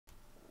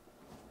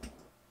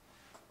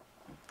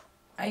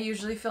I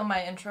usually film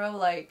my intro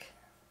like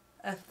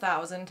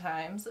 1,000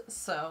 times,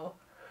 so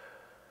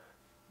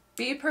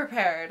be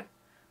prepared.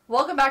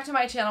 Welcome back to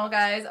my channel,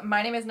 guys.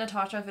 My name is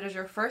Natasha if it is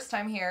your first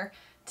time here.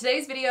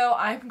 Today's video,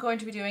 I'm going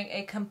to be doing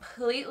a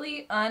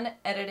completely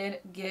unedited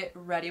get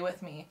ready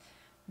with me.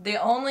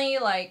 The only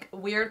like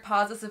weird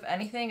pauses, if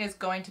anything, is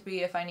going to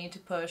be if I need to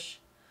push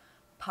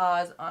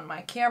pause on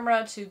my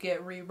camera to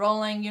get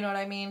re-rolling, you know what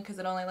I mean? Because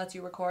it only lets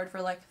you record for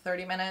like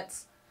 30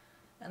 minutes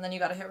and then you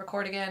gotta hit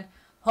record again.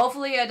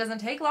 Hopefully it doesn't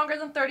take longer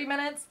than 30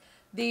 minutes.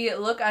 The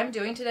look I'm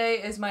doing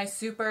today is my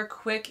super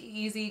quick,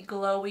 easy,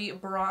 glowy,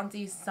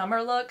 bronzy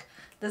summer look.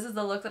 This is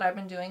the look that I've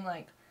been doing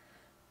like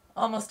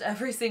almost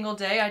every single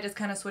day. I just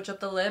kind of switch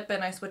up the lip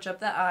and I switch up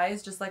the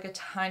eyes just like a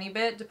tiny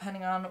bit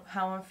depending on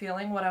how I'm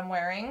feeling, what I'm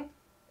wearing.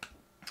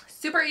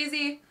 Super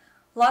easy,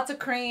 lots of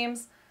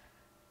creams,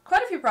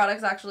 quite a few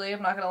products actually,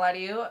 I'm not gonna lie to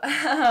you.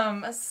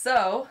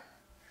 So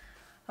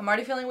I'm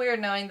already feeling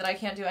weird knowing that I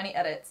can't do any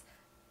edits.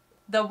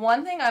 The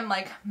one thing I'm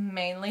like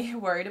mainly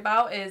worried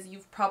about is,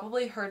 you've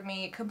probably heard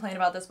me complain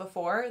about this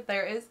before,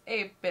 there is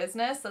a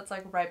business that's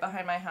like right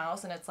behind my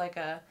house and it's like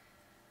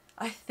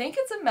I think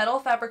it's a metal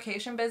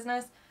fabrication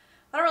business.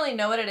 I don't really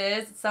know what it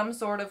is. It's some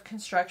sort of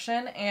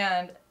construction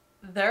and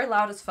they're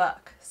loud as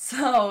fuck.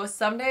 So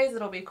some days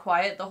it'll be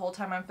quiet the whole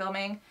time I'm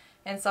filming,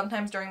 and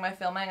sometimes during my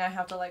filming I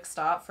have to like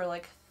stop for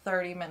like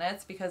 30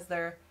 minutes because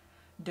they're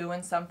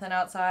doing something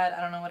outside.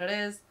 I don't know what it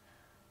is,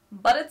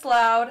 but it's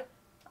loud.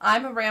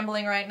 I'm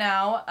rambling right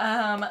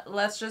now.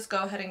 Let's just go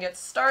ahead and get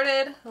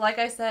started. Like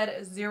I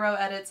said, zero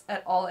edits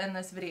at all in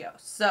this video.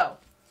 So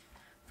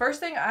first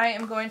thing I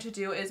am going to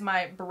do is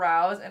my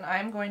brows, and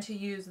I'm going to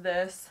use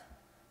this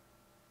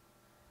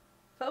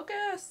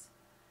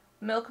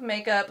Milk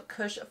Makeup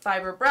Kush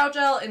Fiber Brow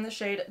Gel in the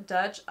shade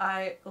Dutch.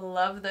 I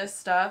love this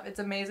stuff. It's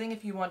amazing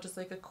if you want just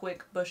like a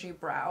quick bushy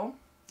brow,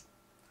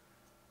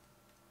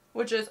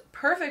 which is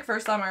perfect for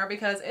summer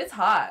because it's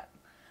hot.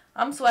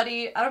 I'm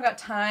sweaty. I don't got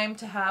time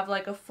to have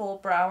like a full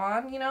brow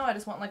on, you know? I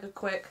just want like a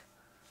quick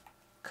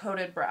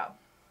coated brow.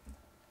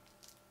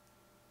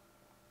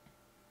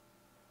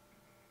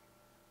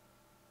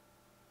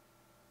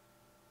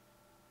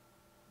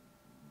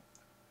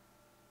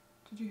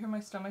 Did you hear my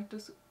stomach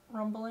just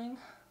rumbling?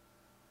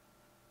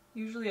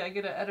 Usually I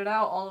get to edit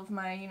out all of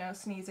my, you know,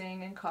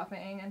 sneezing and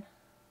coughing and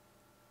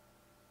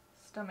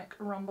stomach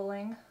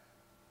rumbling.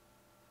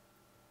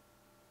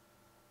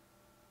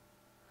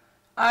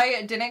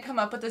 I didn't come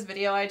up with this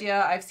video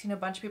idea. I've seen a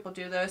bunch of people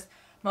do this.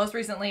 Most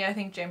recently, I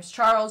think James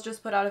Charles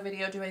just put out a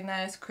video doing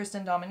this.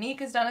 Kristen Dominique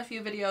has done a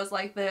few videos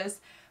like this.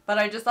 But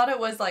I just thought it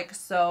was like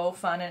so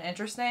fun and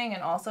interesting.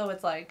 And also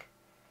it's like,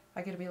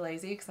 I get to be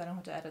lazy because I don't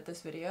have to edit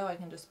this video. I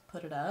can just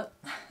put it up.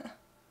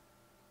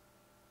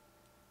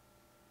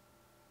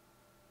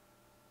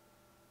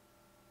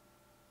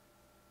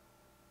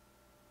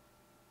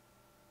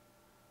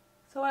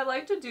 So I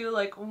like to do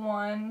like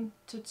 1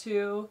 to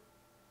 2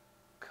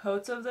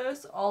 coats of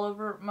this all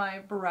over my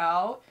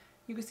brow.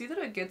 You can see that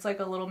it gets like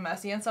a little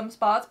messy in some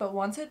spots, but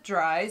once it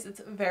dries,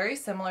 it's very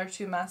similar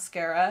to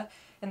mascara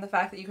in the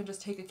fact that you can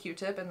just take a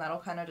Q-tip and that'll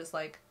kind of just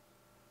like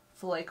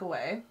flake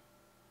away.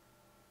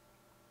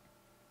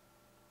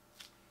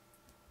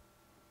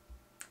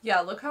 Yeah,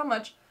 look how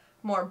much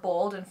more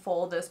bold and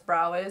full this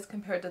brow is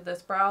compared to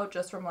this brow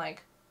just from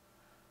like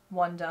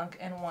one dunk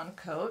and one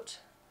coat.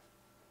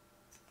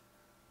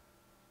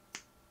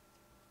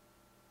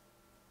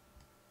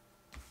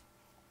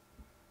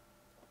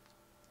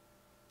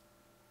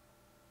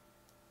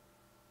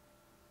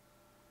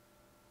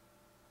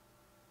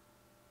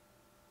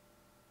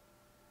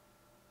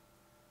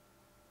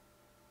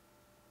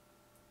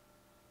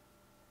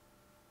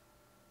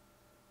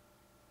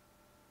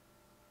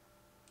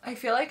 I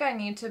feel like I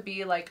need to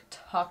be like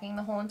talking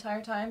the whole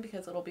entire time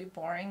because it'll be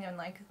boring, and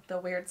like the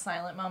weird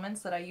silent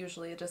moments that I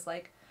usually just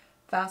like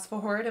fast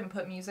forward and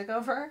put music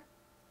over.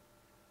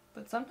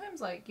 But sometimes,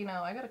 like, you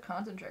know, I gotta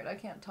concentrate. I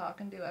can't talk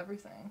and do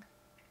everything.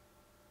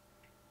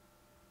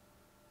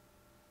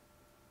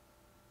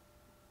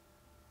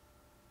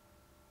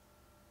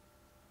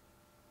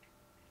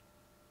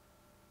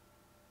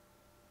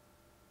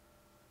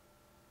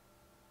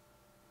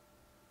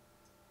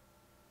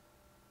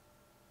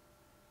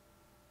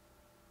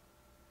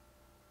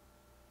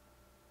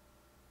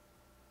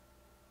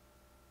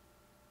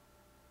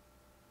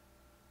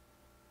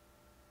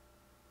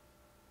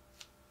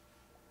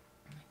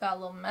 Got a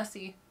little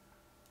messy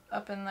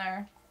up in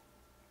there.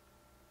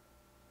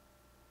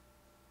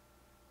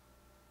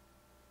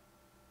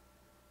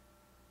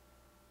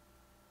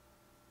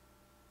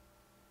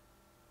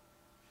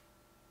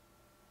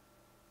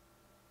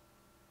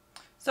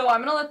 So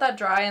I'm gonna let that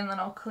dry and then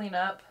I'll clean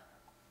up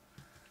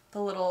the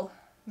little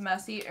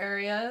messy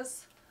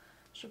areas.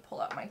 Should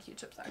pull out my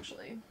Q-tips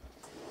actually.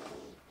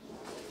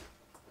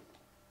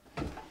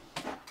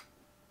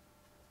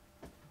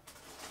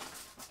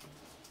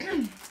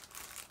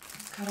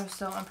 God, I'm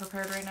so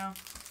unprepared right now.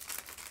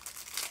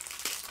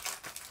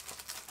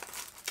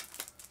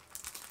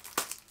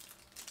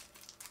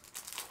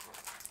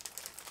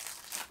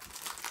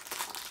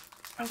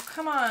 Oh,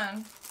 come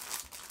on.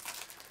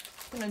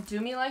 Gonna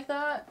do me like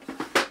that?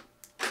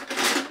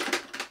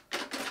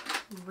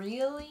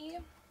 Really?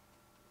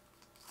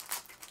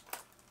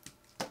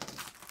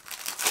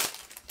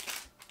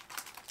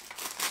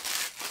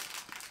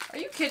 Are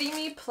you kidding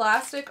me?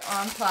 Plastic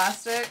on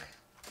plastic?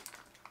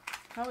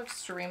 How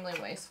extremely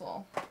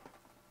wasteful.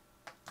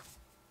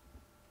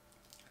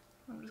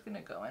 I'm just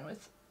gonna go in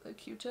with the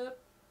Q-tip.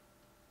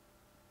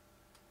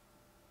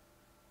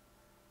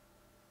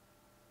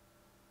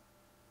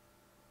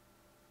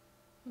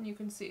 And you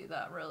can see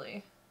that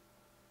really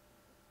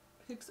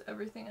picks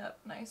everything up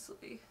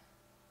nicely.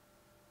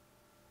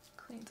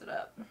 Cleans it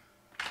up.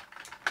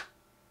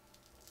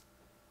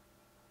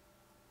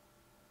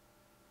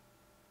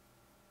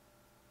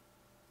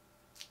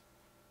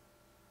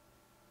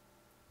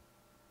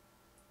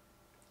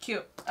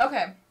 Cute.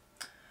 Okay.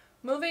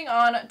 Moving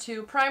on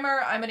to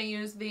primer, I'm going to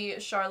use the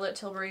Charlotte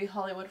Tilbury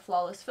Hollywood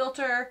Flawless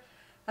Filter.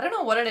 I don't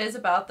know what it is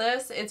about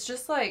this. It's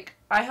just like,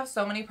 I have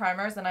so many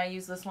primers and I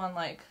use this one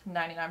like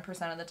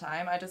 99% of the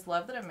time. I just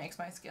love that it makes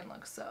my skin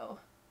look so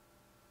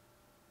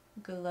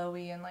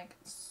glowy and like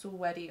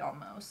sweaty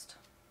almost.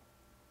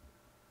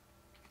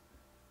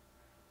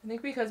 I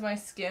think because my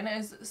skin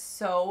is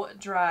so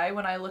dry,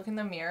 when I look in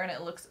the mirror and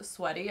it looks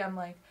sweaty, I'm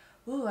like,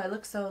 ooh, I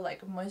look so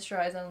like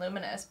moisturized and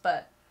luminous.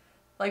 But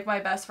like my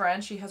best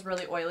friend, she has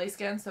really oily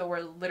skin, so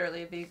we're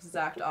literally the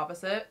exact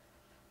opposite.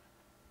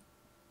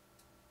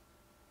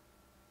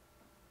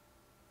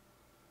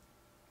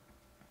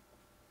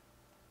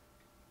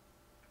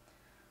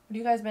 What have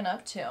you guys been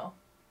up to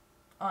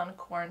on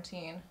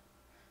quarantine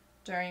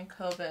during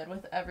COVID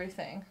with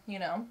everything, you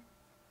know?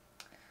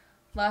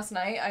 Last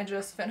night I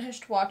just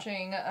finished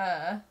watching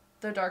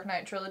the Dark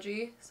Knight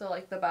trilogy, so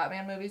like the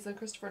Batman movies, the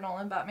Christopher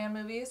Nolan Batman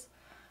movies.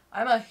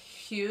 I'm a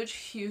huge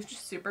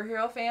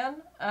superhero fan.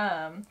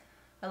 I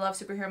love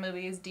superhero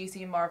movies,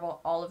 DC, Marvel,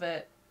 all of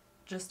it.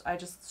 I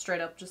just straight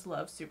up just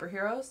love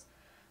superheroes.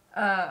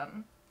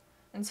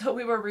 And so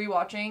we were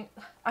rewatching.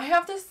 I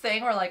have this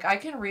thing where like I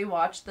can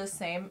rewatch the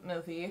same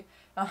movie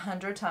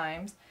 100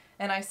 times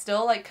and I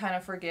still like kind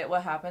of forget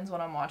what happens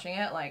when I'm watching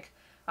it. Like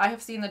I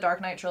have seen the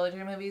Dark Knight trilogy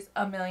movies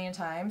 1,000,000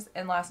 times,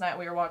 and last night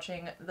we were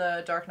watching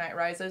The Dark Knight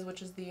Rises,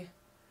 which is the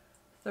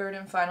third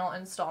and final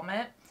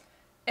installment.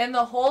 And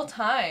the whole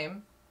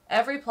time,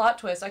 every plot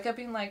twist, I kept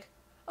being like,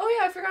 oh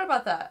yeah, I forgot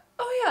about that.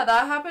 Oh yeah,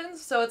 that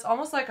happens. So it's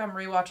almost like I'm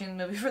rewatching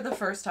the movie for the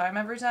first time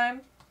every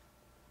time.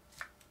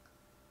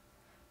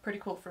 Pretty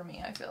cool for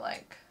me, I feel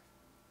like.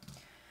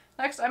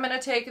 Next, I'm going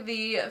to take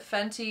the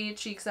Fenty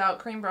Cheeks Out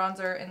Cream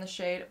Bronzer in the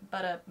shade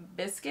Butter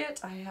Biscuit.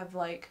 I have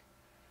like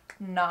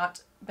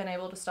not been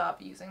able to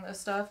stop using this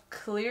stuff.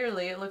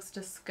 Clearly, it looks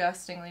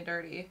disgustingly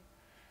dirty.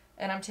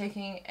 And I'm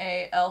taking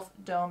a e.l.f.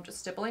 domed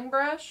stippling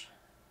brush.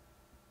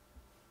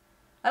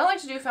 I don't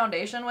like to do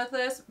foundation with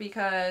this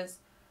because,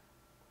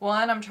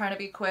 one, I'm trying to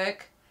be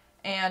quick,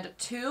 and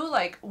two,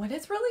 like, when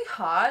it's really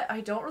hot, I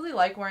don't really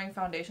like wearing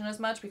foundation as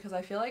much because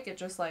I feel like it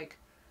just, like,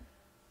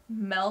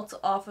 melts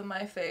off of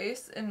my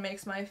face and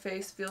makes my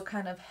face feel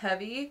kind of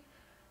heavy.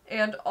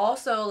 And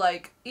also,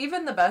 like,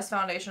 even the best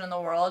foundation in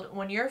the world,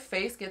 when your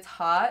face gets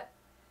hot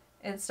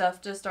and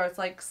stuff just starts,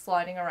 like,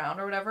 sliding around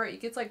or whatever, it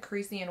gets, like,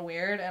 creasy and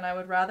weird, and I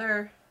would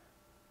rather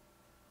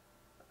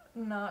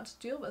not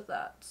deal with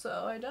that,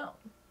 so I don't.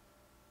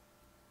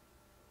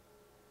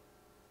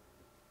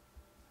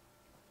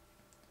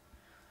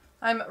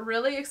 I'm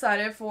really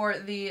excited for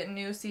the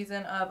new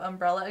season of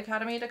Umbrella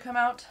Academy to come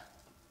out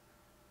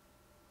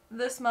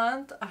this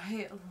month.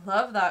 I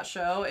love that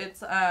show.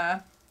 It's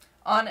on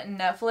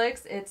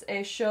Netflix. It's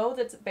a show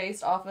that's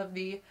based off of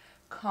the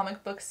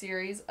comic book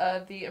series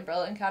of the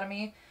Umbrella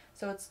Academy.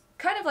 So it's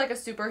kind of like a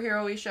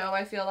superhero-y show,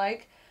 I feel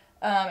like.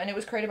 And it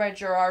was created by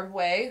Gerard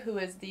Way, who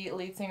is the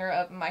lead singer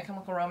of My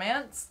Chemical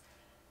Romance,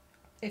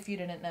 if you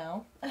didn't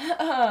know.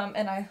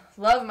 And I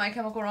love My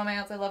Chemical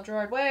Romance. I love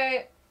Gerard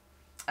Way.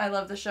 I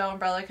love the show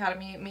Umbrella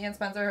Academy. Me and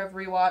Spencer have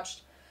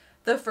rewatched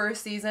the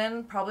first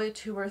season probably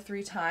 2 or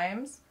 3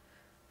 times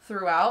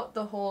throughout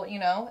the whole, you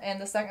know,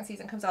 and the second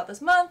season comes out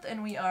this month,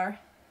 and we are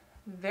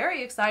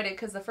very excited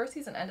because the first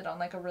season ended on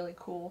like a really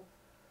cool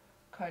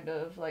kind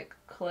of like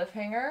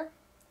cliffhanger.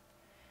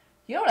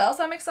 You know what else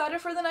I'm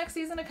excited for the next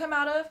season to come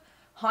out of?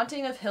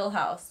 Haunting of Hill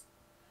House.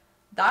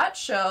 That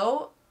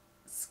show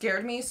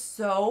scared me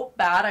so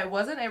bad. I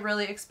wasn't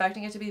really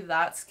expecting it to be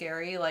that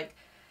scary. Like,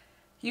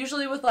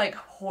 usually with like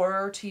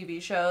horror TV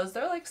shows,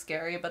 they're like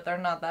scary, but they're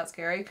not that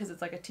scary because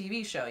it's like a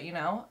TV show, you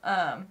know?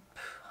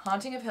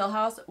 Haunting of Hill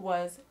House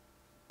was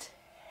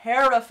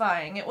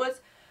terrifying. It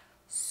was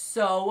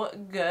so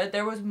good.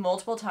 There was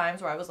multiple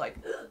times where I was like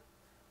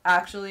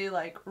actually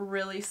like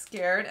really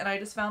scared, and I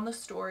just found the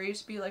story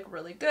to be like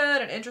really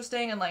good and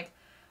interesting and like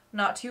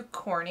not too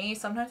corny.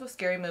 Sometimes with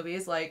scary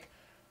movies, like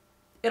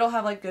it'll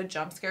have like good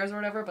jump scares or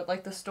whatever, but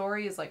like the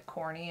story is like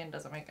corny and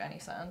doesn't make any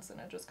sense, and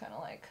it just kind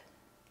of like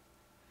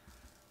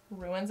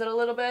ruins it a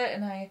little bit.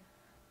 And I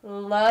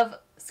love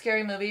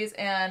scary movies,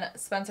 and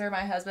Spencer,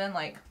 my husband,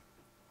 like,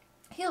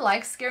 he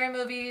likes scary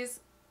movies,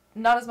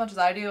 not as much as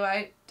I do,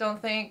 I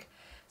don't think.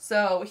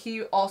 So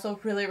he also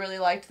really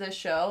liked this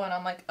show, and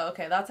I'm like,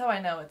 okay, that's how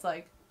I know it's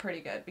like pretty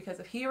good, because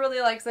if he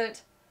really likes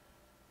it,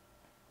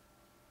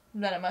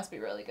 then it must be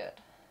really good.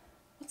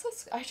 What's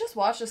this? I just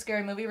watched a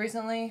scary movie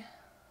recently.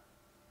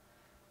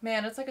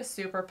 Man, it's like a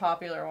super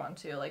popular one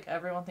too. Like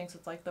everyone thinks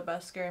it's like the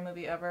best scary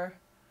movie ever.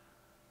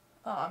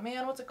 Oh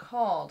man, what's it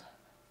called?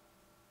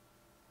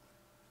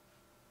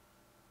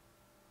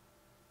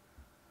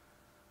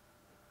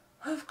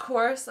 Of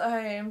course,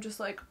 I am just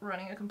like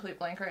running a complete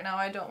blank right now.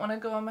 I don't want to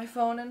go on my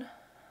phone and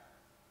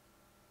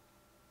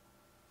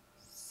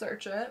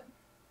search it.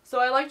 So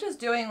I like just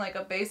doing like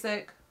a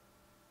basic,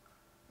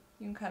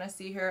 you can kind of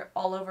see here,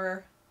 all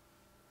over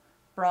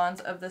bronze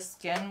of the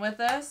skin with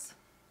this.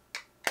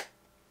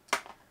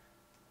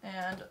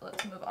 And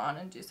let's move on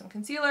and do some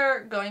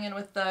concealer. Going in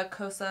with the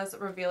Kosas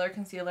Revealer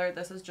Concealer.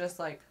 This has just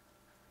like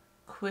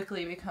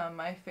quickly become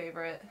my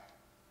favorite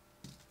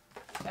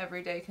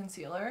everyday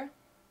concealer.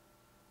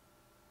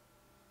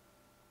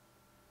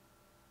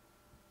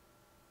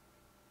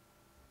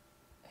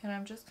 And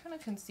I'm just kind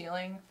of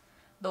concealing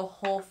the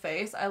whole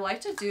face. I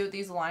like to do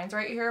these lines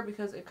right here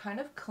because it kind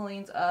of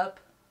cleans up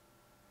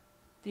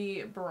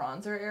the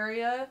bronzer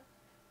area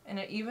and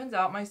it evens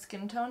out my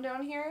skin tone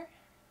down here.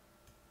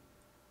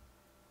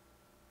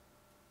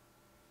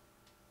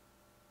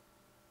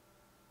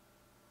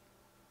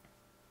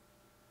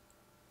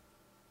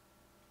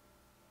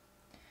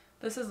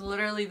 This is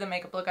literally the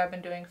makeup look I've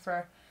been doing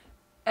for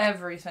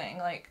everything.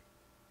 Like,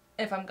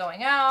 if I'm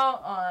going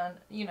out on,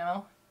 you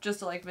know, just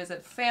to like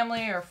visit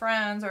family or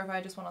friends, or if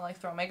I just want to like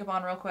throw makeup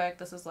on real quick,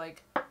 this is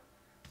like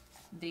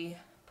the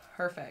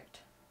perfect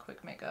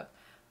quick makeup.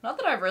 Not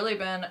that I've really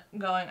been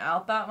going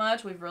out that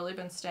much. We've really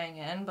been staying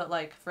in, but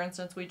like, for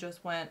instance, we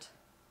just went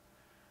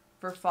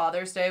for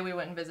Father's Day. We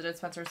went and visited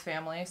Spencer's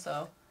family,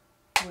 so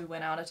we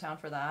went out of town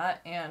for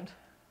that. And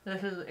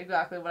this is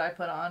exactly what I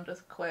put on,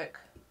 just quick.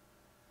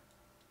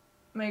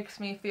 Makes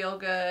me feel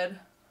good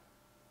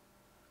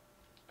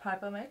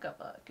type of makeup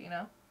look, you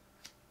know?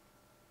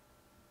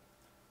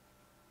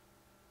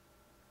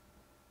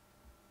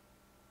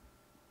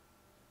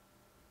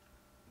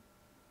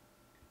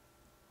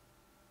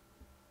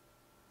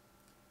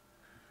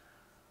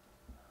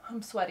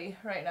 I'm sweaty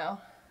right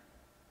now.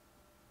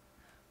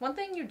 One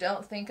thing you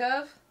don't think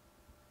of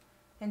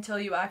until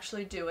you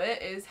actually do it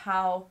is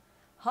how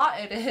hot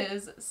it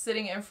is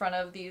sitting in front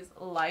of these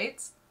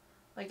lights.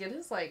 Like, it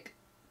is like,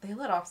 they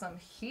let off some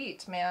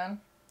heat, man.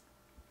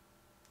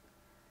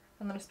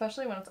 And then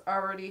especially when it's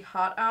already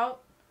hot out,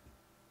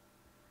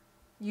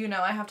 you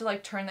know, I have to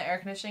like turn the air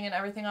conditioning and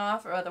everything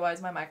off, or otherwise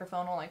my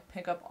microphone will like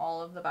pick up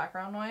all of the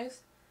background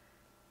noise.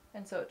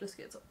 And so it just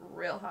gets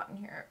real hot in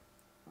here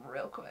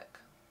real quick.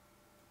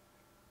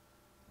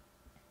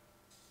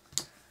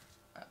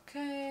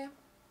 Okay.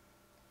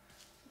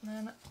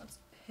 And then let's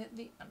hit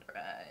the under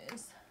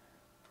eyes.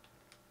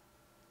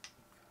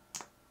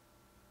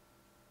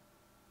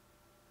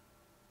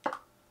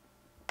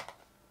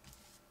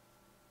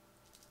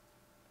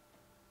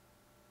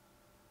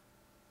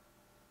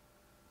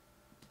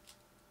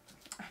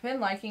 I've been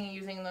liking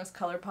using this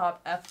ColourPop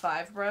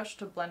F5 brush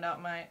to blend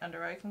out my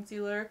under eye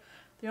concealer.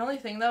 The only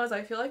thing though is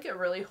I feel like it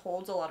really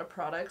holds a lot of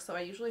product, so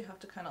I usually have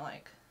to kind of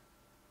like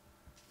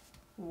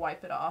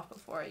wipe it off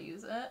before I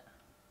use it.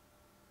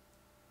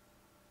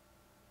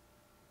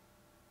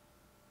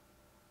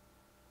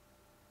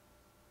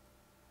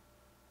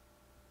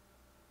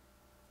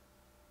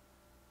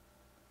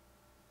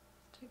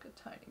 Take a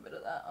tiny bit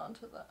of that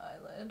onto the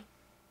eyelid.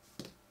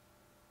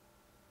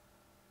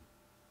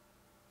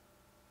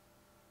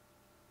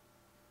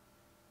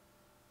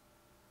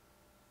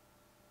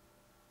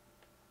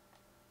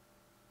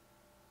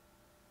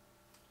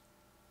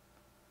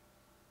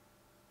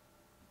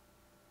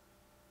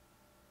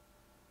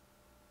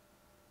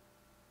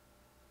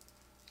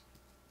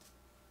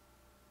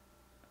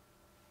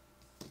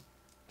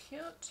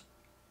 Cute.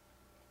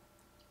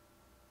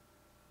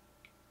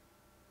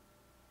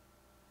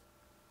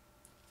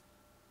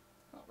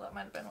 Oh, that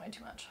might have been way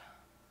too much.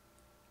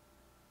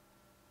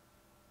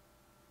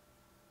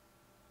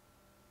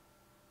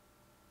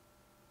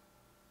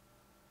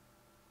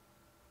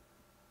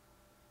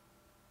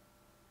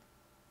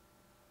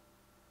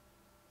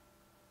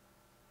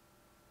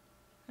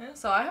 Yeah,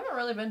 so I haven't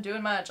really been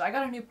doing much. I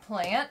got a new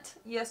plant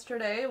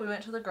yesterday. We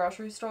went to the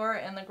grocery store,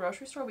 and the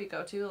grocery store we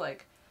go to,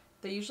 like,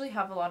 they usually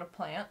have a lot of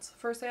plants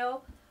for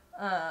sale.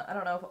 I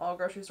don't know if all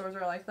grocery stores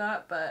are like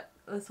that, but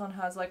this one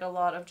has like a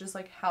lot of just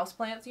like house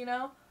plants, you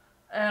know?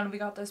 And we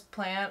got this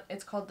plant.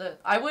 It's called the,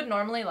 I would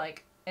normally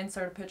like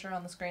insert a picture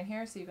on the screen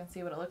here so you can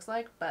see what it looks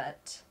like,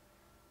 but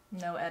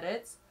no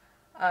edits.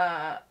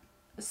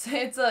 So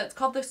it's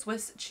called the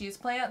Swiss cheese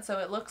plant. So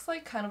it looks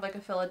like kind of like a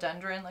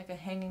philodendron, like a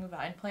hanging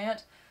vine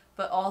plant,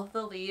 but all of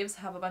the leaves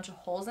have a bunch of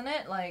holes in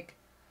it, like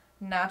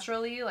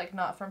naturally, like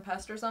not from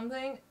pest or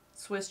something.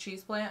 Swiss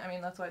cheese plant. I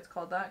mean, that's why it's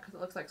called that, because it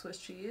looks like Swiss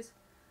cheese.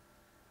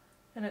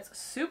 And it's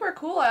super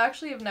cool. I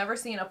actually have never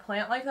seen a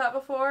plant like that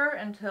before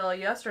until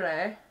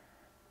yesterday.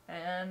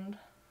 And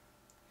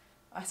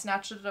I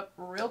snatched it up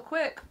real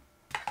quick.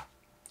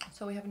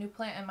 So we have a new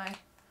plant in my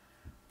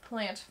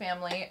plant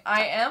family.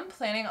 I am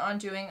planning on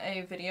doing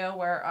a video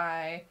where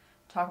I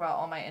talk about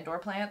all my indoor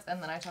plants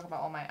and then I talk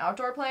about all my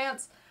outdoor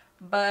plants,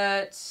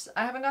 but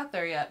I haven't got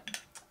there yet.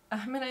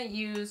 I'm going to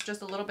use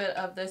just a little bit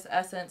of this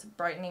Essence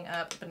Brightening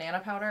Up Banana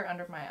Powder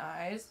under my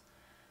eyes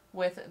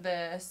with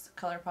this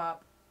ColourPop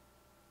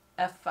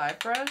F5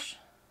 brush,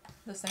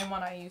 the same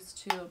one I used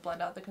to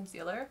blend out the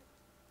concealer.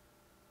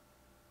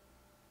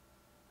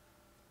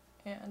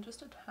 And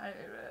just a tiny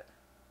bit.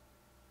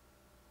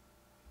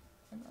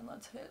 And then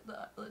let's hit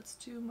the eyelids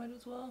too, might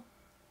as well.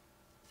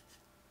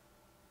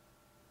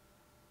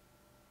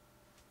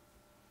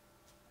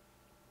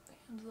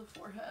 And the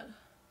forehead.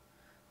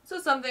 This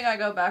is something I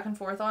go back and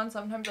forth on.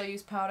 Sometimes I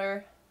use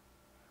powder,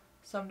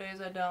 some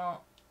days I don't.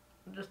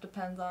 It just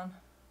depends on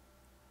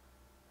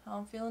how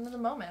I'm feeling in the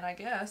moment, I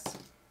guess.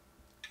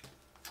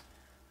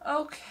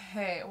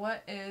 Okay,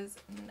 what is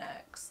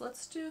next?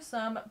 Let's do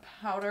some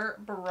powder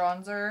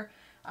bronzer.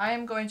 I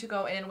am going to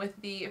go in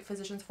with the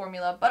Physicians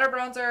Formula Butter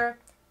Bronzer.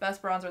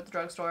 Best bronzer at the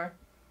drugstore.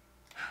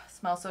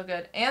 Smells so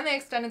good. And they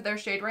extended their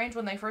shade range.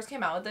 When they first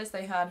came out with this,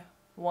 they had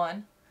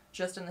one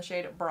just in the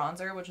shade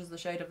Bronzer, which is the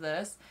shade of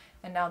this.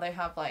 And now they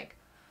have like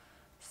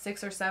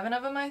 6 or 7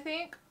 of them, I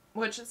think.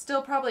 Which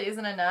still probably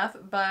isn't enough,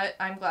 but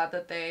I'm glad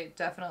that they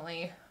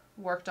definitely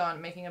worked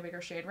on making a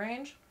bigger shade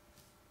range.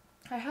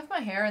 I have my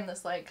hair in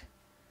this like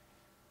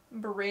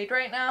braid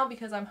right now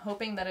because I'm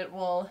hoping that it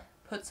will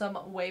put some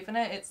wave in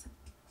it. It's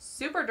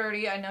super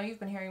dirty. I know you've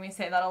been hearing me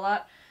say that a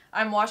lot.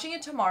 I'm washing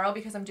it tomorrow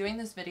because I'm doing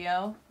this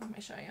video. Let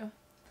me show you.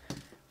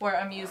 Where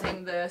I'm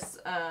using this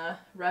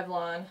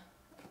Revlon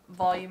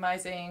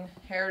volumizing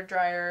hair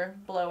dryer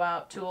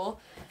blowout tool.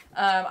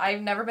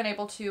 I've never been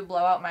able to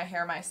blow out my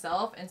hair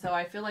myself, and so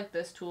I feel like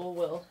this tool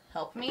will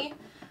help me.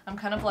 I'm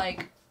kind of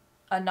like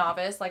a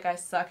novice, like I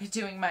suck at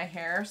doing my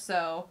hair,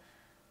 so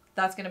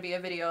that's going to be a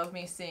video of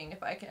me seeing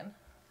if I can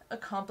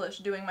accomplish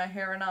doing my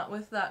hair or not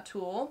with that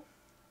tool.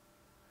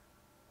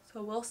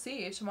 So we'll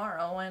see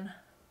tomorrow when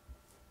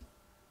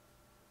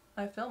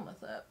I film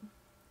with it.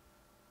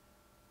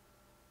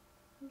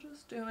 I'm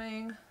just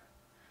doing,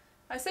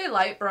 I say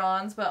light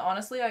bronze, but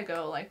honestly I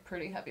go like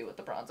pretty heavy with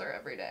the bronzer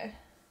every day.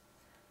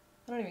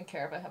 I don't even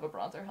care if I have a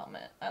bronzer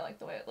helmet. I like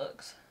the way it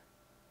looks.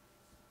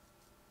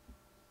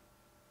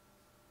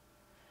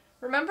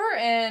 Remember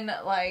in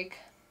like,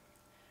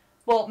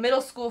 well,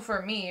 middle school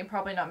for me,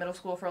 probably not middle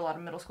school for a lot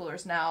of middle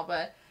schoolers now,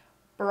 but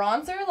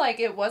bronzer, like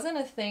it wasn't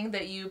a thing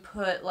that you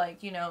put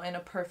like, you know, in a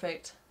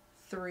perfect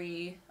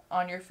 3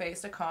 on your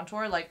face to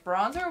contour. Like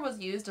bronzer was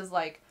used as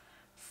like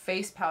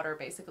face powder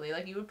basically.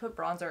 Like you would put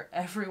bronzer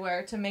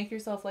everywhere to make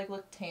yourself like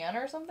look tan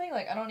or something.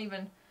 Like I don't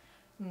even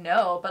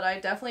know, but I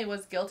definitely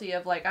was guilty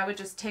of like I would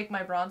just take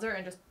my bronzer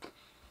and just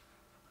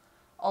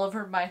all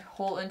over my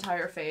whole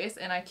entire face,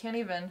 and I can't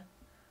even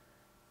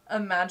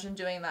imagine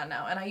doing that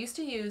now. And I used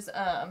to use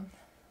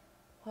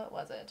what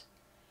was it?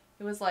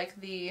 It was like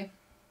the,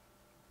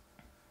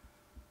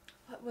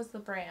 what was the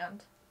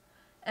brand?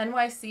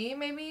 NYC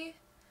maybe?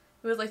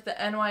 It was like the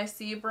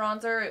NYC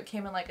bronzer. It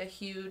came in like a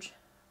huge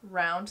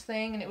round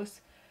thing and it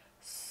was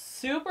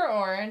super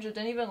orange. It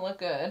didn't even look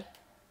good.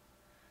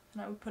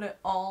 And I would put it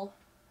all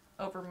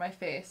over my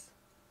face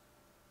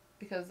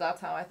because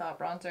that's how I thought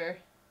bronzer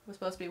was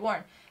supposed to be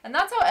worn. And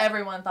that's how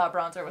everyone thought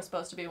bronzer was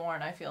supposed to be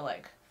worn, I feel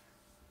like,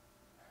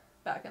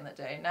 back in the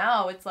day.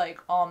 Now it's like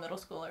all middle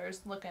schoolers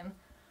looking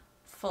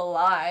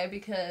fly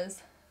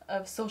because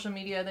of social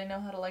media. They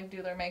know how to like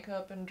do their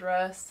makeup and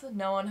dress.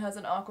 No one has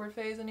an awkward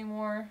phase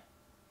anymore.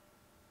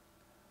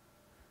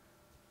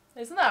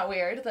 Isn't that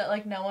weird that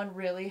like no one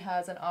really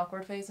has an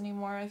awkward phase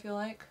anymore, I feel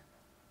like?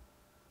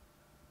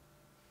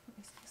 Let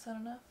me see, is that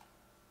enough?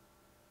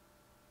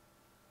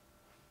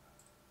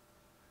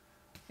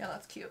 Yeah,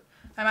 that's cute.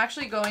 I'm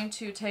actually going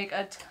to take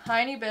a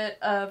tiny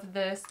bit of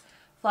this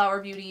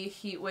Flower Beauty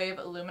Heat Wave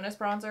Luminous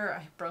Bronzer.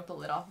 I broke the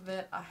lid off of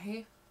it.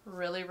 I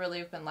really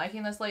have been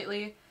liking this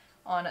lately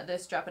on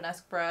this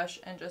Japanesque brush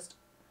and just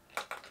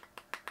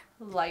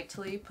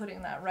lightly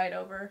putting that right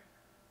over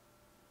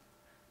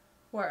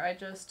where I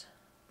just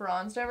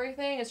bronzed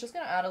everything. It's just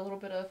going to add a little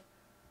bit of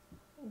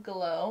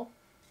glow.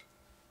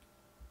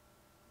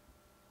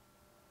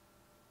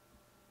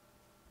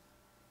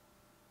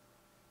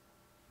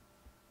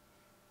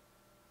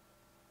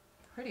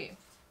 Pretty.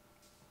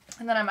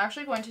 And then I'm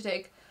actually going to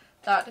take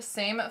that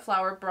same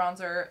flower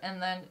bronzer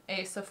and then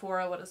a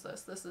Sephora, what is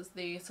this? This is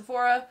the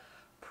Sephora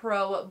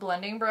Pro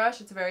Blending Brush.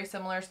 It's very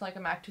similar to like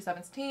a MAC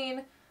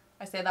 217.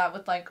 I say that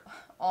with like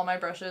all my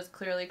brushes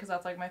clearly because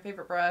that's like my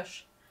favorite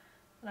brush.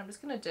 And I'm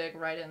just going to dig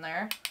right in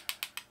there.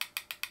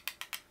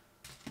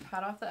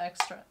 Pat off the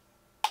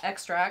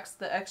extracts.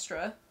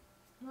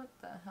 What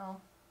the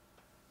hell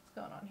is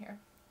going on here?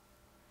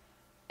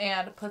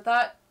 And put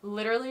that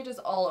literally just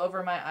all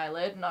over my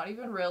eyelid, not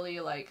even really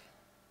like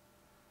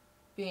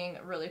being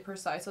really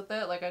precise with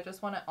it. Like I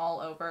just want it all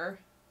over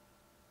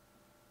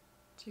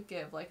to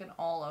give like an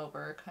all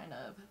over kind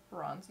of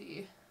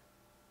bronzy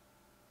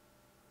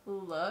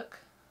look.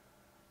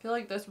 I feel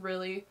like this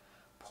really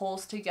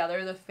pulls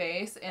together the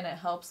face and it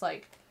helps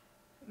like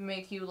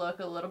make you look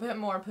a little bit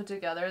more put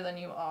together than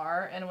you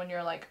are. And when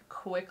you're like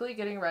quickly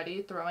getting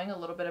ready, throwing a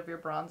little bit of your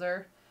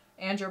bronzer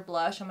and your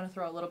blush. I'm going to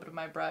throw a little bit of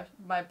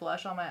my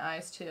blush on my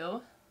eyes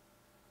too.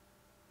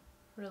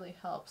 Really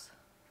helps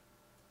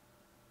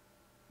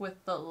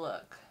with the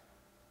look.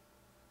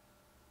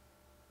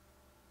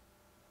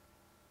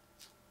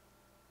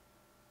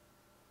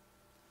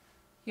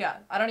 Yeah,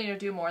 I don't need to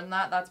do more than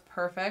that. That's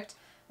perfect.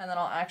 And then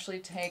I'll actually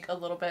take a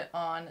little bit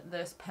on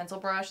this pencil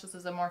brush. This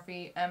is a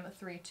Morphe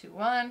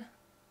M321.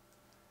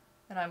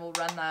 And I will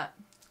run that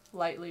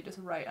lightly just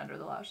right under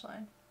the lash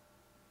line,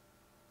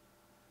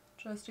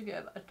 just to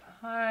give a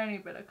tiny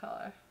bit of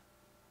color.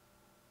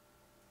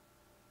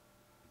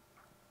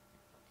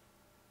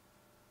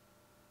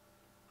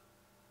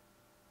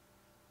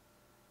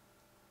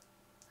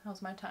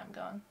 How's my time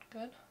going?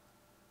 Good?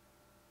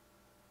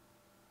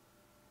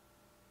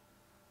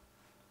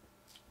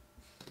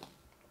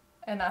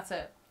 And that's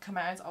it.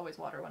 My eyes always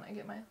water when I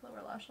get my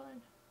lower lash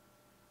line.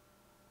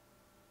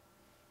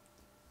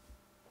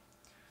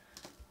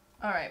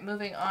 Alright,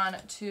 moving on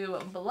to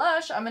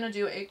blush. I'm going to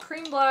do a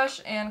cream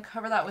blush and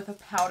cover that with a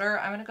powder.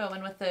 I'm going to go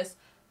in with this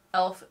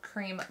e.l.f.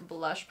 Cream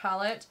Blush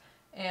Palette.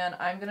 And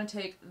I'm going to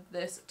take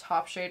this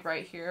top shade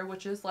right here,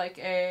 which is like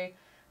a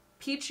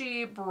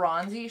peachy,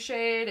 bronzy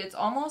shade. It's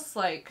almost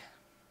like...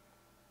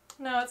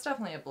 No, it's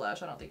definitely a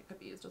blush. I don't think it could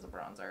be used as a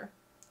bronzer.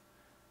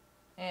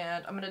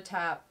 And I'm going to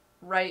tap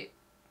right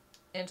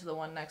into the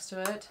one next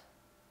to it.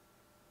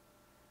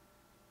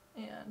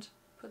 And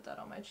put that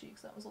on my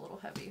cheeks. That was a little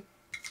heavy.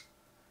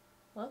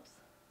 Whoops.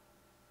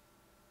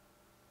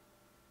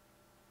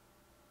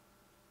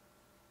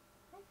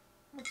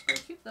 Looks very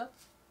cute though.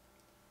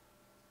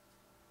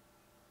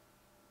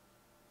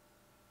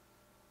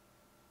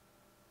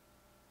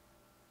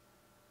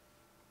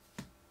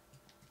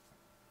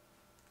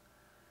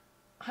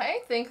 I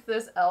think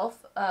this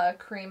e.l.f.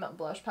 Cream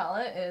Blush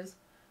Palette is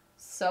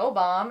so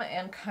bomb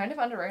and kind of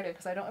underrated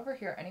because I don't ever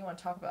hear anyone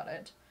talk about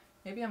it.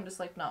 Maybe I'm just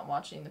like not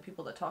watching the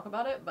people that talk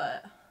about it,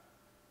 but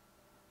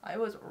I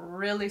was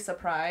really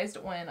surprised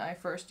when I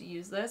first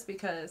used this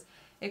because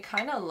it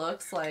kind of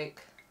looks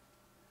like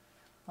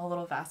a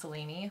little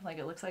Vaseline-y. Like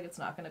it looks like it's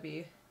not going to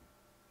be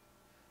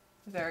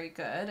very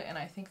good, and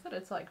I think that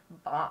it's like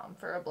bomb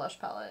for a blush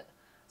palette,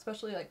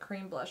 especially like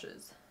cream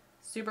blushes.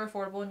 Super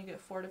affordable and you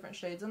get 4 different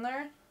shades in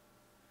there.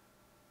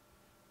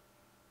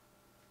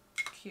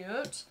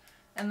 Cute.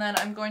 And then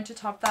I'm going to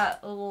top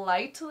that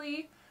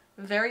lightly,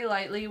 very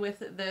lightly with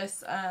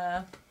this,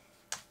 I'm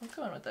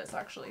going with this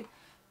actually.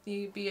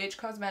 The BH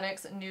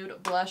Cosmetics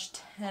Nude Blush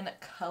 10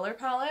 Color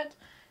Palette.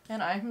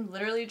 And I'm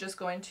literally just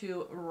going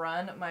to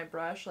run my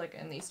brush like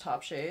in these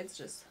top shades,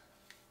 just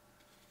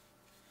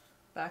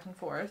back and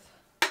forth.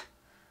 It's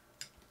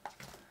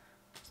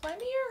my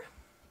mirror.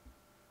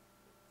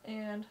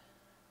 And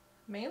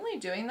mainly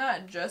doing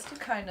that just to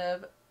kind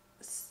of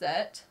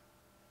set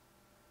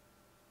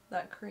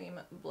that cream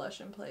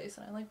blush in place.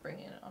 And I like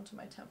bringing it onto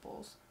my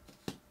temples.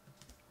 And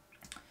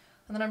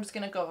then I'm just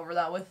going to go over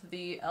that with the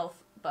e.l.f.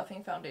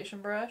 Buffing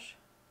Foundation brush,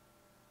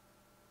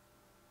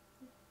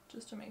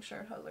 just to make sure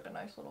it has like a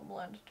nice little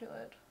blend to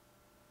it.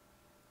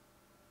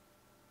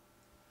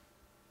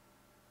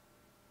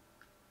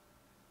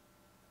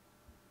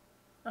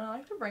 And I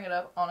like to bring it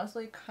up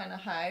honestly kind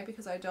of high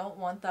because I don't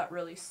want that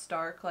really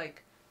stark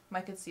like my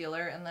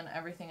concealer and then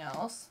everything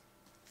else.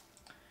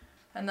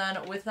 And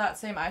then with that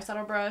same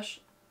eyeshadow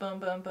brush, boom,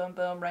 boom, boom,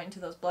 boom, right into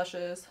those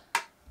blushes.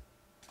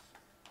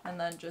 And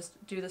then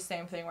just do the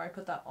same thing where I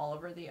put that all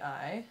over the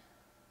eye.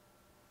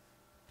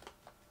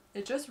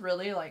 It just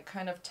really like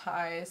kind of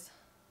ties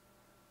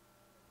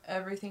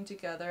everything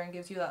together and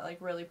gives you that like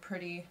really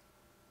pretty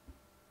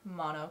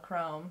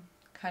monochrome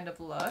kind of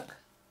look.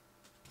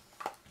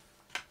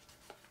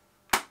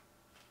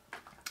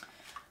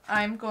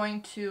 I'm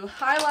going to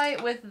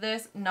highlight with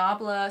this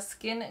Nabla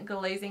Skin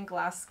Glazing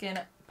Glass Skin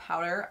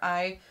Powder.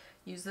 I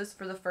use this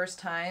for the first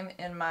time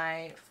in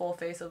my full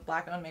face of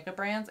black owned makeup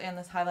brands, and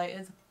this highlight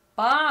is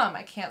bomb.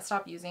 I can't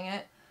stop using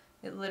it.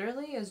 It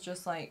literally is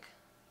just like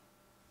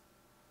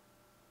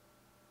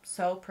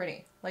so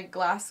pretty. Like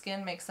glass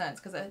skin makes sense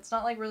because it's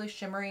not like really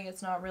shimmery.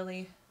 It's not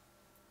really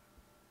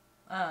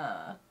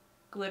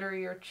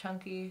glittery or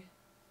chunky.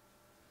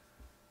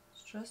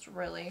 It's just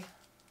really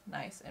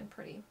nice and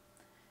pretty.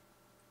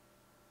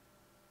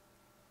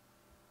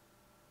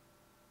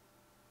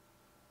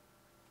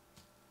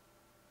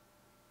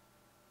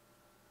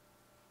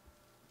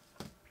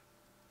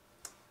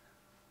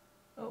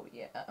 Oh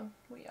yeah,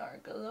 we are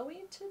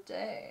glowy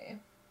today.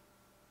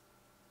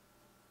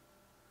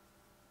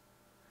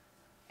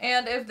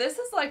 And if this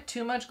is like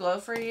too much glow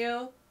for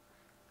you,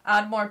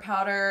 add more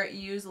powder,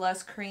 use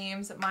less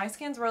creams. My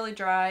skin's really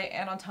dry,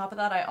 and on top of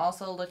that I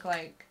also look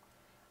like,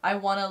 I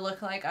want to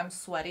look like I'm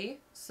sweaty,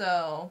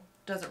 so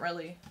it doesn't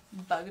really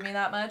bug me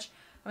that much.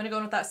 I'm going to go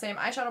in with that same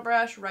eyeshadow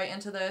brush right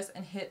into this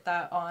and hit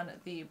that on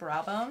the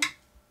brow bone.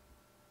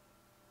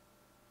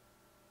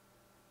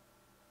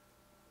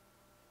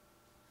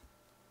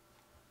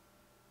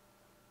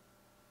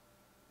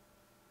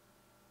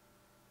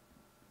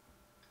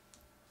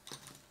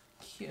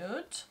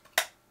 Cute.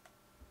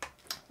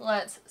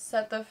 Let's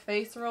set the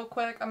face real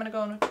quick. I'm going to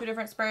go in with 2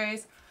 different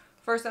sprays.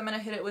 First, I'm going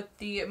to hit it with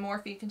the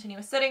Morphe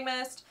Continuous Setting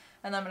Mist,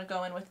 and then I'm going to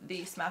go in with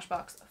the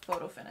Smashbox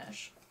Photo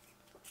Finish.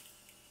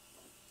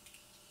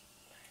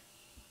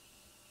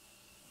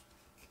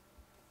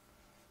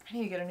 I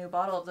need to get a new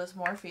bottle of this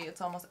Morphe.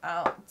 It's almost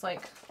out. It's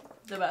like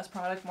the best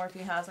product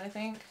Morphe has, I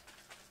think.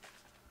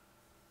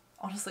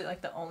 Honestly,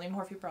 like the only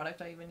Morphe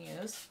product I even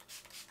use.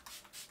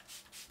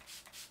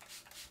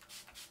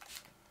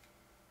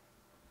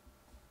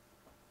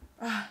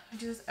 I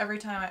do this every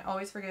time. I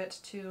always forget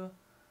to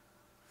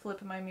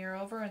flip my mirror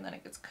over and then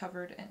it gets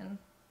covered in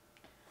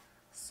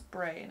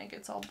spray and it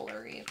gets all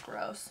blurry. It's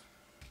gross.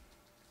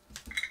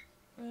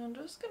 And I'm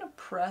just gonna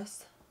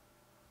press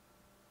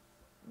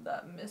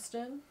that mist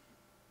in.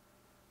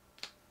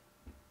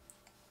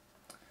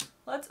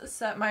 Let's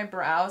set my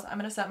brows. I'm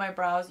gonna set my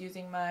brows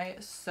using my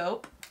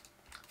soap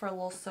for a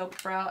little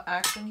soap brow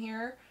action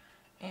here.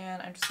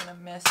 And I'm just gonna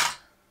mist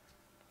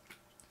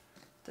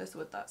this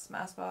with that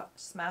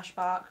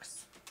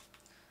Smashbox.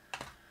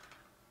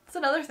 That's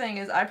another thing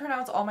is I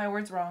pronounce all my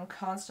words wrong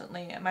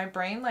constantly, and my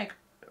brain like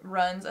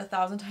runs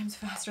 1,000 times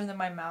faster than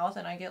my mouth,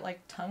 and I get like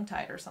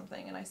tongue-tied or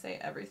something and I say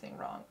everything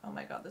wrong. Oh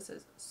my god, this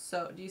is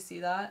so, do you see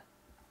that?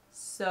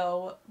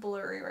 So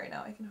blurry right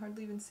now. I can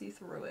hardly even see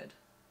through it.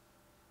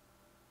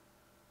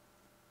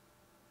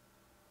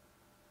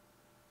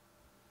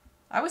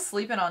 I was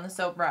sleeping on the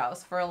soap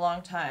brows for a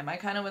long time. I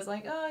kind of was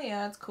like, oh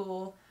yeah, it's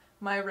cool.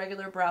 My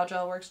regular brow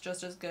gel works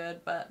just as good,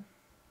 but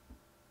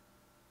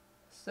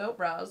soap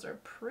brows are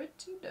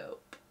pretty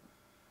dope.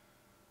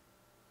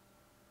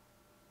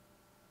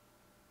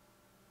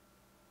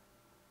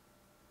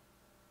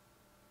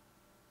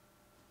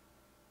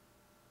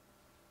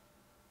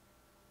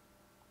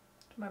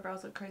 Do my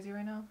brows look crazy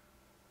right now?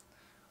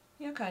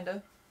 Yeah,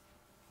 kinda.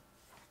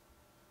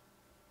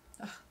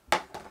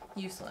 Ugh,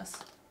 useless.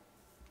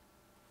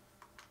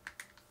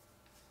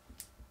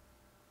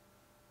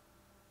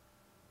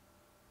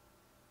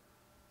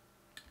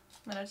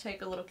 I'm going to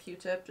take a little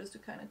Q-tip just to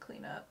kind of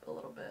clean up a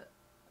little bit.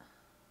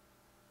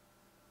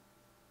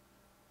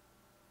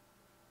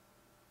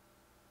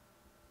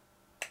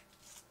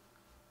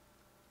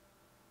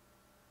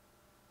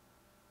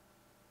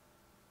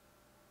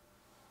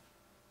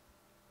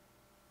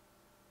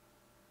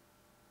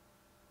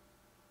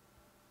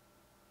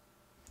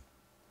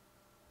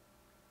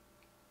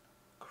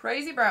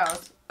 Crazy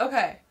brows.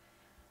 Okay.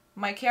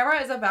 My camera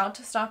is about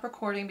to stop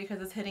recording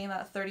because it's hitting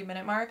that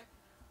 30-minute mark.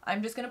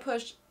 I'm just going to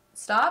push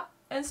stop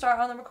and start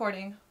on the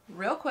recording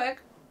real quick.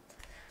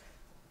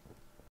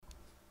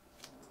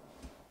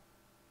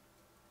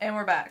 And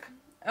we're back.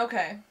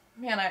 Okay.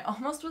 Man, I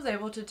almost was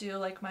able to do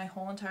like my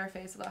whole entire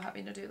face without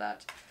having to do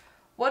that.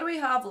 What do we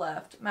have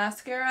left?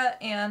 Mascara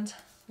and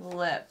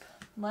lip.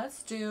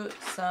 Let's do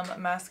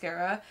some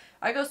mascara.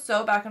 I go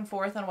so back and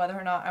forth on whether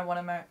or not I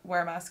want to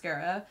wear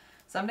mascara.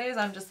 Some days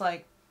I'm just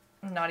like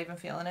not even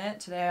feeling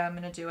it. Today I'm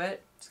going to do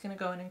it. Just going to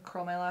go in and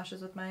curl my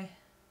lashes with my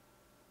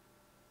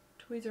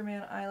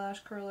Tweezerman eyelash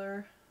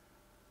curler.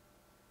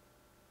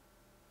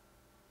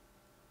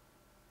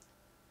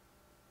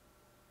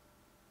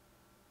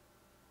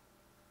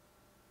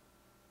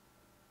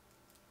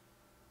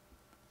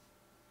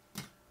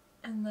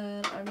 And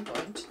then I'm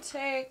going to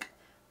take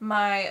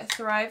my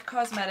Thrive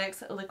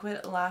Cosmetics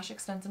Liquid Lash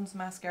Extensions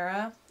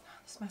Mascara.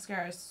 This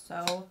mascara is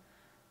so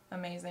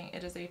amazing.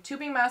 It is a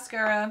tubing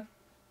mascara.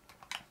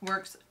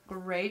 Works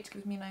great.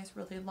 Gives me nice,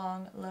 really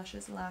long,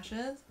 luscious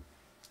lashes.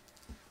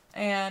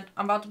 And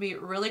I'm about to be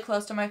really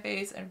close to my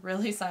face and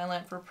really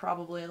silent for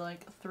probably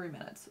like 3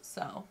 minutes.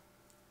 So,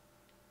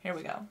 here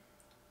we go.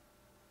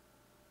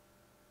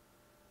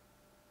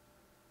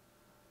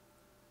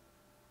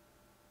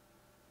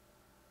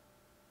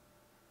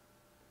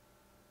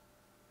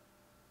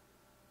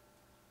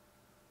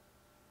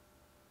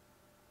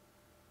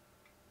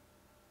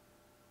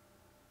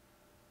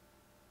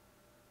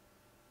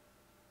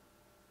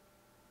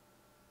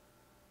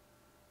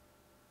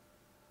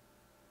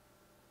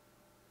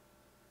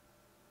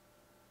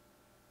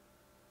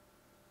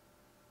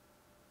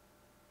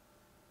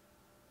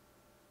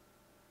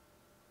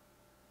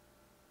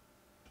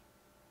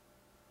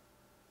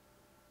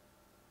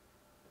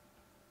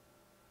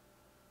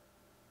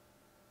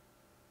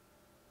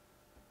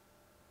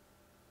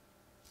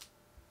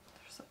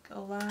 A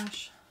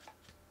lash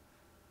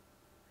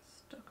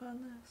stuck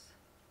on this.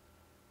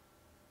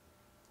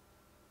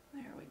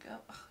 There we go.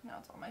 Ugh, now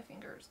it's on my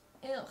fingers.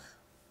 Ugh.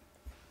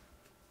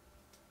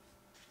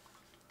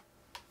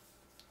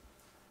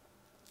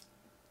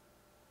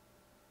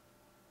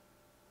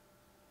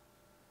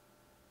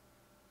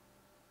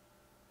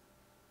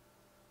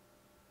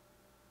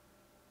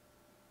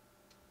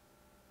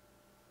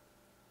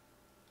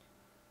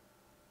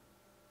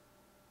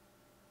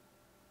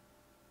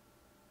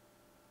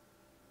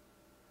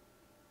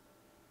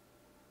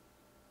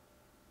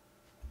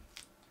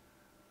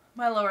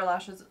 My lower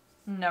lashes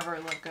never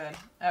look good,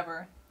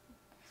 ever.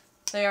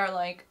 They are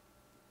like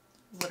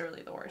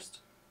literally the worst.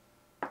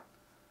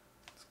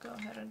 Let's go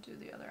ahead and do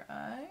the other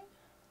eye.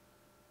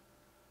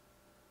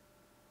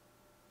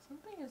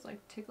 Something is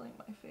like tickling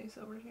my face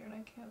over here and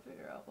I can't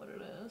figure out what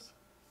it is.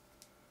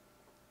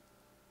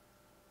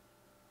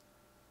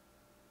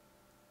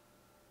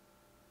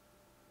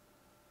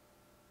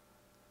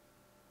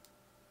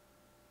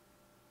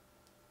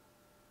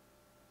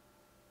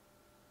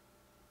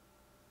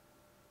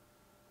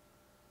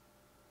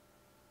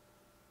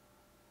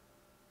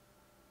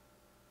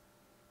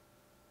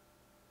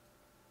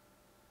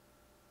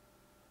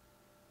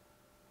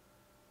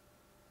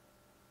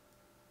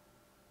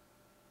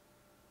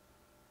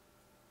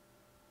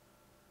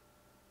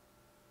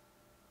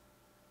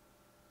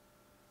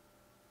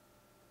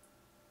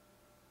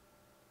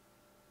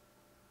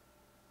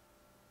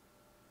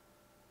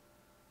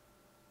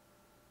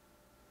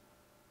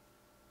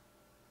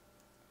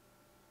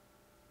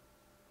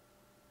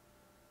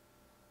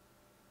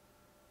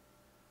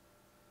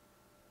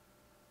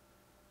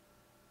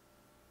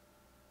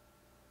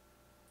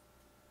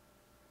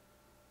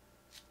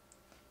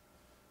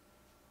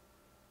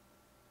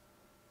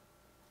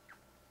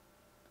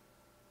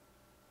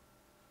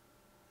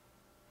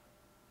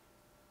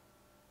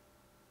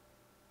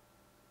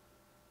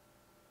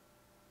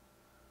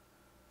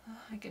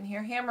 I can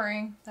hear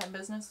hammering. That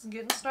business is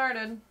getting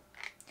started.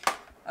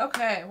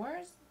 Okay,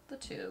 where's the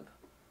tube?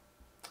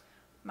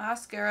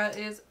 Mascara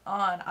is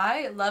on.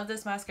 I love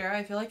this mascara.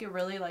 I feel like it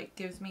really like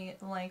gives me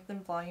length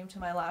and volume to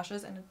my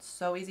lashes, and it's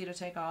so easy to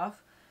take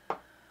off.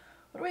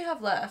 What do we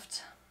have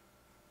left?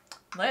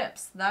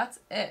 Lips. That's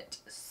it.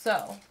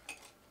 So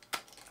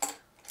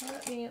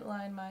let me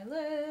line my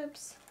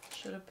lips.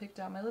 Should have picked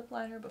out my lip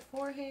liner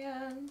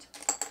beforehand.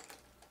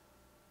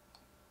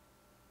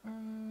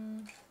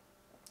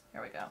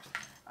 Here we go.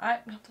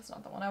 No, that's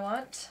not the one I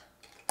want.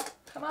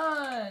 Come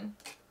on.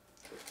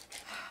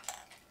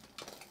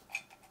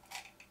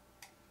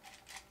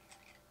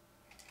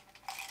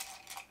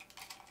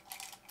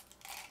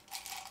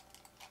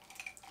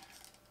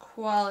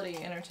 Quality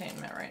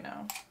entertainment right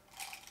now.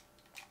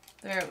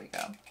 There we go.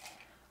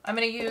 I'm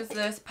going to use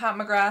this Pat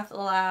McGrath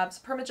Labs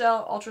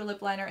Permagel Ultra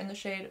Lip Liner in the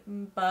shade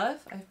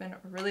Buff. I've been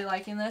really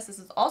liking this. This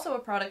is also a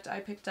product I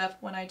picked up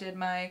when I did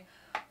my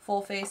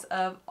full face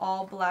of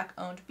all Black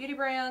owned beauty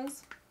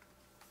brands.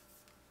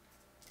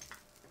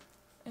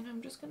 And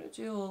I'm just going to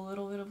do a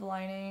little bit of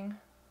lining,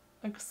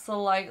 like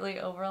slightly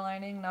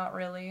overlining, not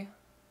really.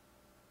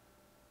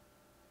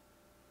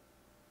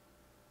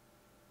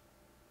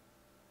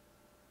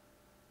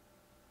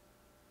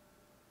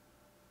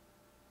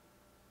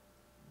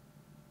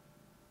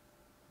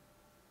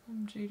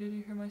 OMG, did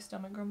you hear my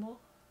stomach grumble?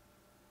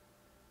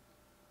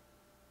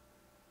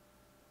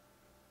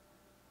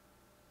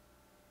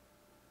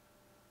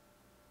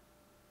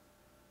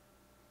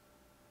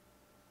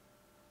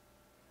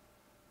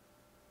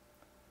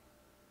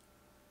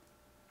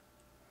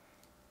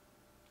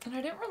 And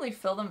I didn't really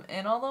fill them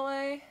in all the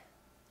way.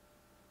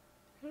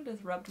 I kind of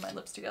just rubbed my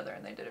lips together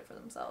and they did it for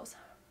themselves.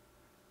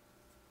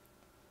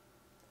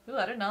 Ooh,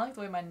 I did not like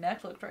the way my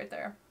neck looked right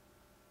there.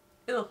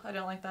 Ew, I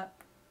don't like that.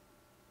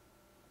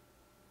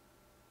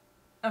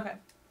 Okay.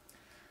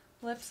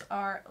 Lips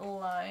are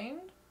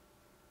lined.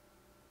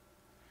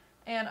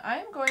 And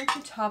I'm going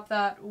to top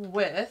that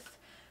with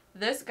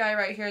this guy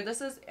right here.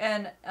 This is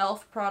an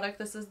e.l.f. product.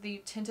 This is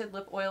the tinted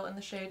lip oil in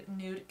the shade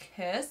Nude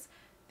Kiss.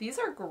 These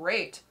are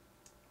great.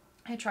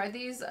 I tried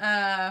these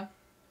a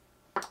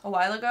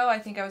while ago. I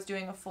think I was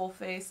doing a full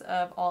face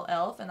of all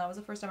e.l.f. and that was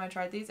the first time I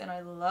tried these, and I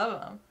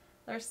love them.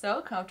 They're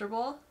so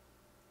comfortable.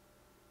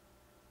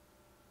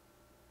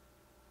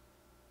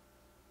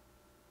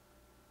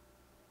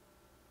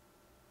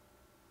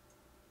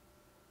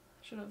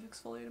 I should have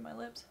exfoliated my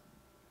lips.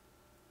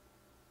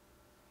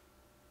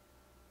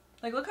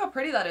 Like, look how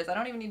pretty that is. I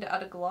don't even need to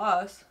add a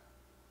gloss.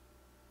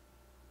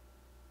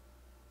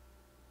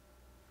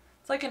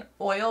 It's like an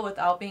oil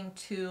without being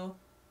too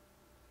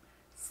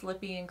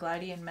slippy and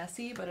glidey and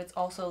messy, but it's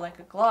also like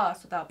a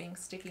gloss without being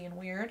sticky and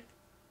weird.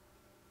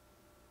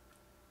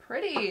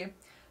 Pretty.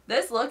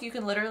 This look you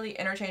can literally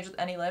interchange with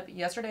any lip.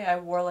 Yesterday I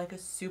wore like a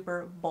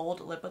super bold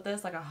lip with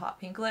this, like a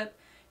hot pink lip.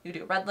 You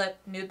do red lip,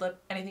 nude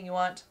lip, anything you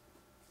want.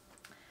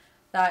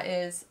 That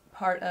is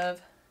part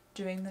of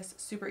doing this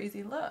super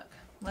easy look.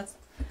 Let's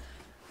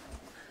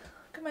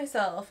look at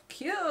myself.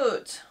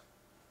 Cute.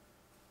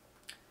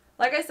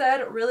 Like I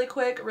said, really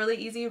quick, really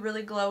easy,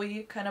 really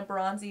glowy, kind of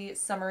bronzy,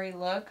 summery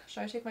look.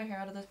 Should I take my hair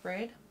out of this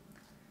braid?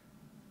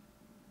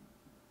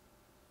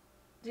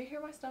 Do you hear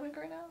my stomach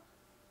right now?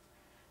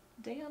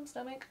 Damn,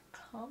 stomach,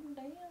 calm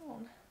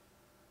down.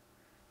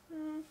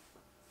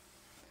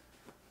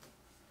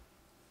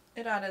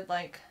 It added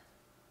like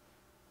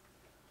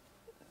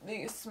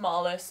the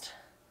smallest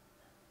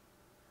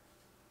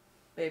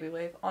baby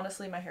wave.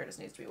 Honestly, my hair just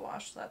needs to be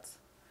washed.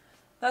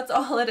 That's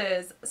all it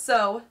is.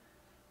 So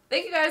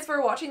thank you guys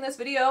for watching this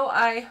video.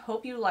 I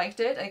hope you liked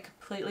it. A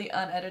completely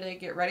unedited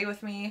get ready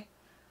with me.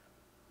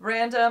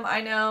 Random,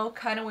 I know,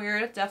 kind of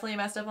weird. Definitely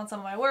messed up on some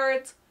of my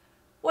words.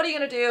 What are you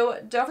gonna do?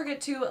 Don't forget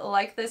to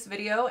like this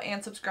video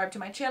and subscribe to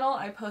my channel.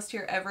 I post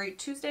here every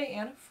Tuesday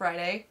and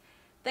Friday.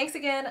 Thanks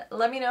again.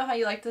 Let me know how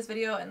you liked this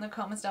video in the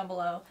comments down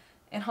below,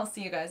 and I'll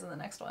see you guys in the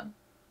next one.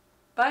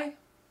 Bye!